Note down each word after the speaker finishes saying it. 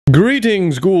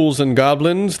Greetings, ghouls and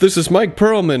goblins. This is Mike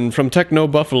Perlman from Techno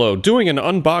Buffalo doing an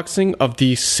unboxing of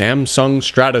the Samsung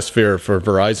Stratosphere for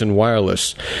Verizon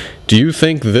Wireless. Do you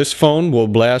think this phone will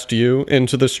blast you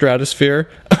into the stratosphere?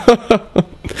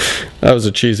 That was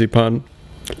a cheesy pun.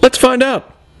 Let's find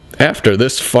out after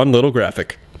this fun little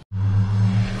graphic.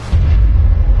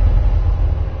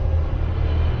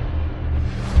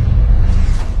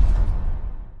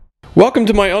 Welcome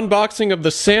to my unboxing of the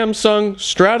Samsung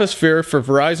Stratosphere for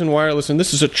Verizon Wireless, and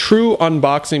this is a true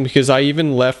unboxing because I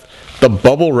even left the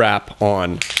bubble wrap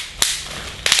on.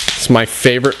 It's my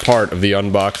favorite part of the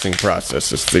unboxing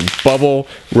process. It's the bubble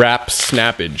wrap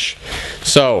snappage.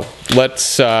 So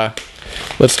let's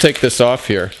take this off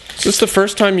here. Is this the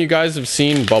first time you guys have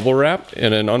seen bubble wrap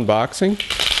in an unboxing?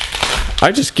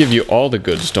 I just give you all the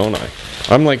goods, don't I?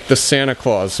 I'm like the Santa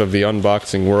Claus of the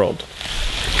unboxing world.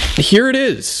 Here it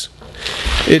is.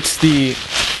 It's the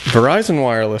Verizon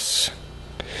Wireless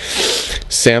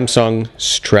Samsung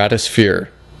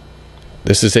Stratosphere.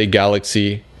 This is a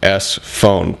Galaxy S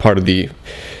phone, part of the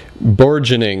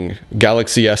burgeoning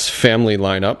Galaxy S family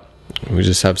lineup. We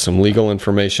just have some legal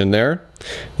information there.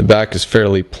 The back is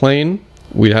fairly plain.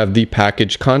 We have the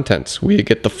package contents. We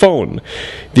get the phone,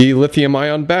 the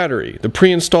lithium-ion battery, the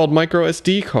pre-installed micro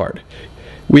SD card.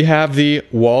 We have the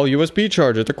wall USB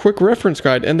charger, the quick reference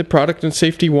guide, and the product and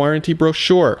safety warranty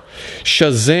brochure.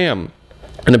 Shazam!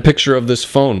 And a picture of this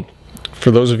phone.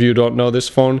 For those of you who don't know, this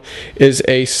phone is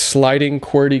a sliding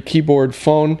QWERTY keyboard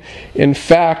phone. In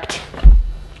fact,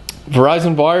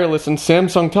 Verizon Wireless and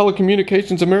Samsung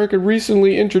Telecommunications America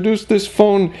recently introduced this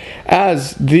phone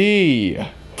as the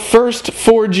first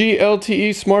 4G LTE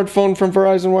smartphone from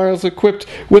Verizon Wireless equipped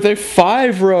with a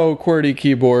 5-row QWERTY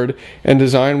keyboard and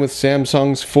designed with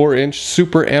Samsung's 4-inch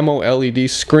Super AMOLED LED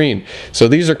screen. So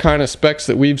these are kind of specs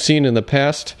that we've seen in the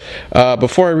past.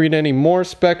 Before I read any more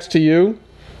specs to you,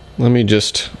 let me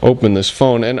just open this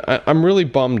phone. And I'm really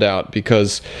bummed out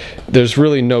because there's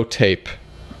really no tape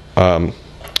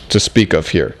to speak of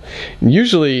here.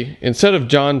 Usually, instead of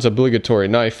John's obligatory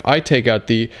knife, I take out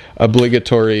the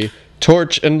obligatory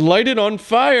torch and light it on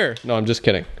fire. No, I'm just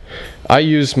kidding. I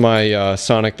use my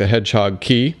Sonic the Hedgehog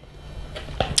key,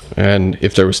 and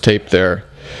if there was tape there,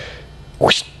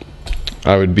 whoosh,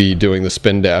 I would be doing the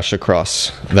spin dash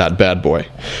across that bad boy.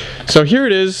 So here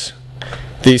it is,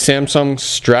 the Samsung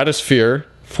Stratosphere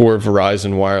for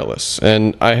Verizon Wireless,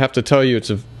 and I have to tell you,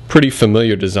 it's a pretty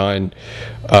familiar design,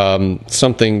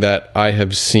 something that I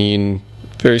have seen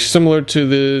very similar to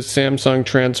the Samsung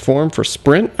Transform for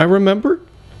Sprint, I remember.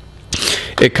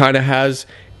 It kind of has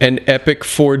an Epic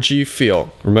 4G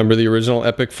feel. Remember the original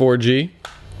Epic 4G?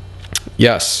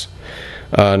 Yes.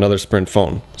 Another Sprint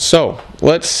phone. So,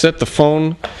 let's set the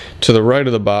phone to the right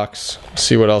of the box.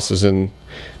 See what else is in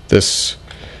this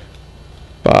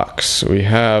box. We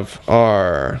have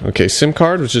our SIM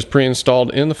card, which is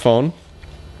pre-installed in the phone.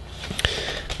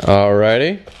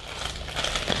 Alrighty.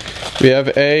 We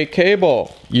have a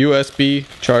cable, USB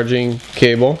charging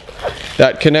cable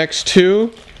that connects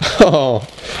to Oh,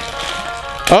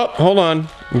 hold on.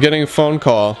 I'm getting a phone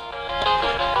call.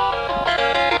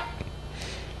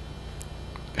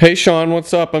 Hey Sean,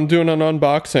 what's up? I'm doing an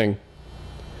unboxing.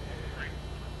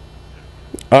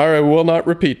 Alright, we'll not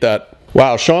repeat that.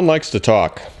 Wow, Sean likes to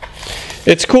talk.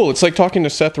 It's cool. It's like talking to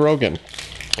Seth Rogen.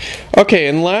 Okay,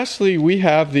 and lastly, we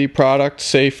have the product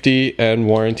safety and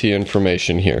warranty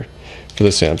information here for the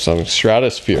Samsung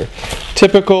Stratosphere.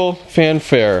 Typical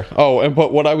fanfare. Oh,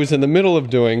 but what I was in the middle of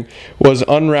doing was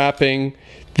unwrapping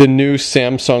the new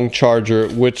Samsung charger,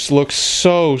 which looks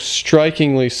so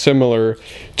strikingly similar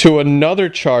to another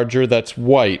charger that's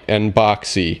white and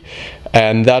boxy.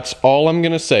 And that's all I'm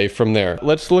going to say from there.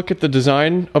 Let's look at the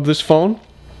design of this phone.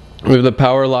 We have the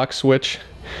power lock switch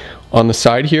on the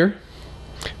side here.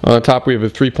 On the top we have a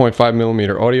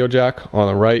 3.5mm audio jack. On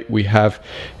the right we have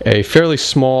a fairly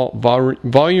small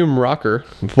volume rocker.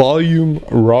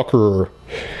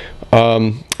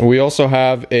 We also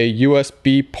have a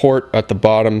USB port at the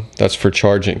bottom that's for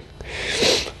charging.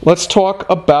 Let's talk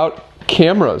about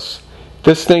cameras.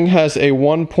 This thing has a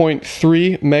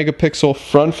 1.3 megapixel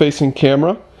front-facing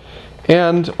camera,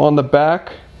 and on the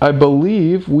back I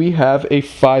believe we have a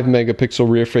 5 megapixel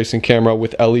rear-facing camera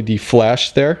with LED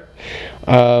flash there.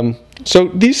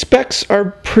 So these specs are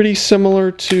pretty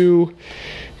similar to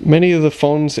many of the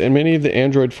phones and many of the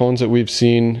Android phones that we've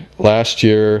seen last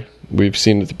year, we've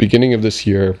seen at the beginning of this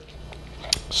year.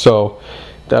 So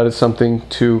that is something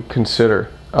to consider.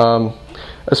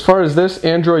 As far as this,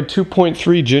 Android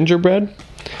 2.3 Gingerbread.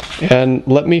 And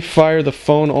let me fire the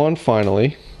phone on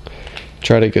finally.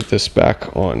 Try to get this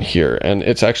back on here, and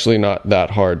it's actually not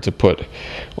that hard to put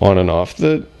on and off.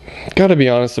 The gotta be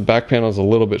honest, the back panel is a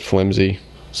little bit flimsy.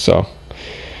 So,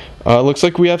 looks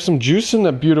like we have some juice in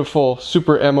that beautiful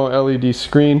Super AMOLED LED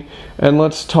screen. And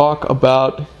let's talk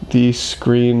about the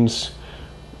screen's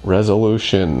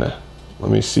resolution.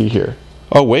 Let me see here.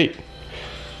 Oh, wait.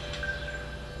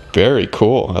 Very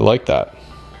cool. I like that.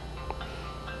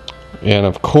 And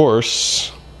of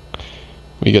course,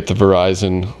 we get the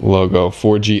Verizon logo,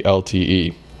 4G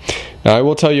LTE. Now, I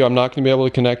will tell you, I'm not going to be able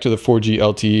to connect to the 4G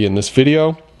LTE in this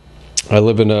video. I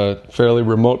live in a fairly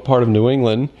remote part of New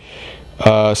England,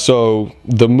 so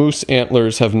the moose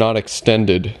antlers have not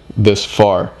extended this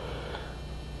far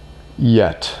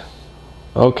yet.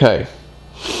 Okay.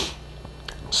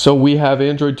 So we have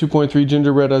Android 2.3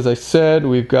 Gingerbread, as I said.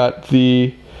 We've got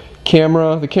the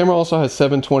camera. The camera also has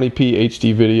 720p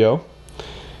HD video.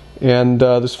 And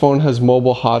this phone has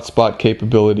mobile hotspot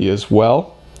capability as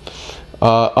well.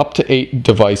 Up to 8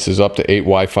 devices, up to 8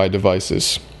 Wi-Fi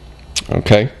devices.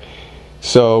 Okay.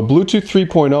 So Bluetooth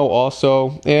 3.0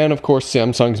 also, and of course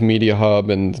Samsung's Media Hub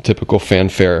and the typical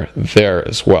fanfare there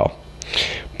as well.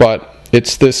 But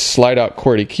it's this slide-out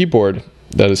QWERTY keyboard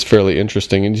that is fairly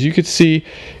interesting. And as you can see,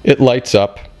 it lights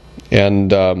up,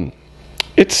 and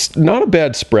it's not a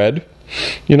bad spread.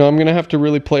 You know, I'm going to have to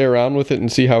really play around with it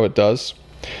and see how it does.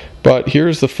 But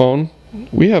here's the phone.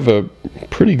 We have a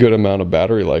pretty good amount of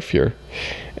battery life here.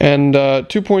 And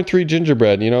 2.3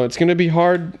 Gingerbread, you know, it's going to be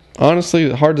hard, honestly,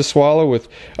 hard to swallow with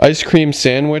ice cream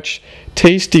sandwich.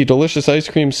 Tasty, delicious ice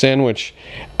cream sandwich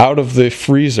out of the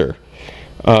freezer,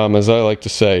 as I like to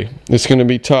say. It's going to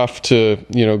be tough to,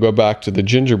 you know, go back to the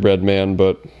Gingerbread man,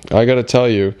 but I got to tell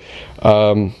you,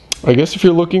 I guess if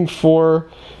you're looking for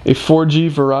a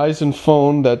 4G Verizon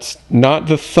phone that's not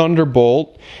the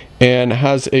Thunderbolt and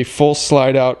has a full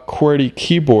slide-out QWERTY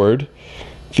keyboard,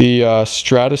 the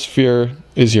Stratosphere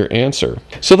is your answer.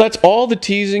 So that's all the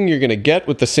teasing you're going to get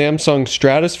with the Samsung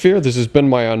Stratosphere. This has been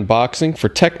my unboxing for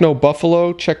Techno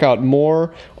Buffalo. Check out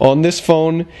more on this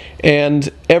phone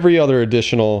and every other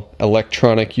additional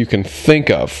electronic you can think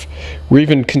of. We're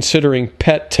even considering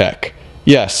pet tech.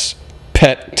 Yes,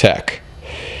 pet tech.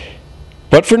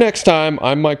 But for next time,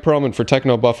 I'm Mike Perlman for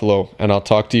Techno Buffalo, and I'll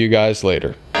talk to you guys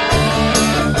later.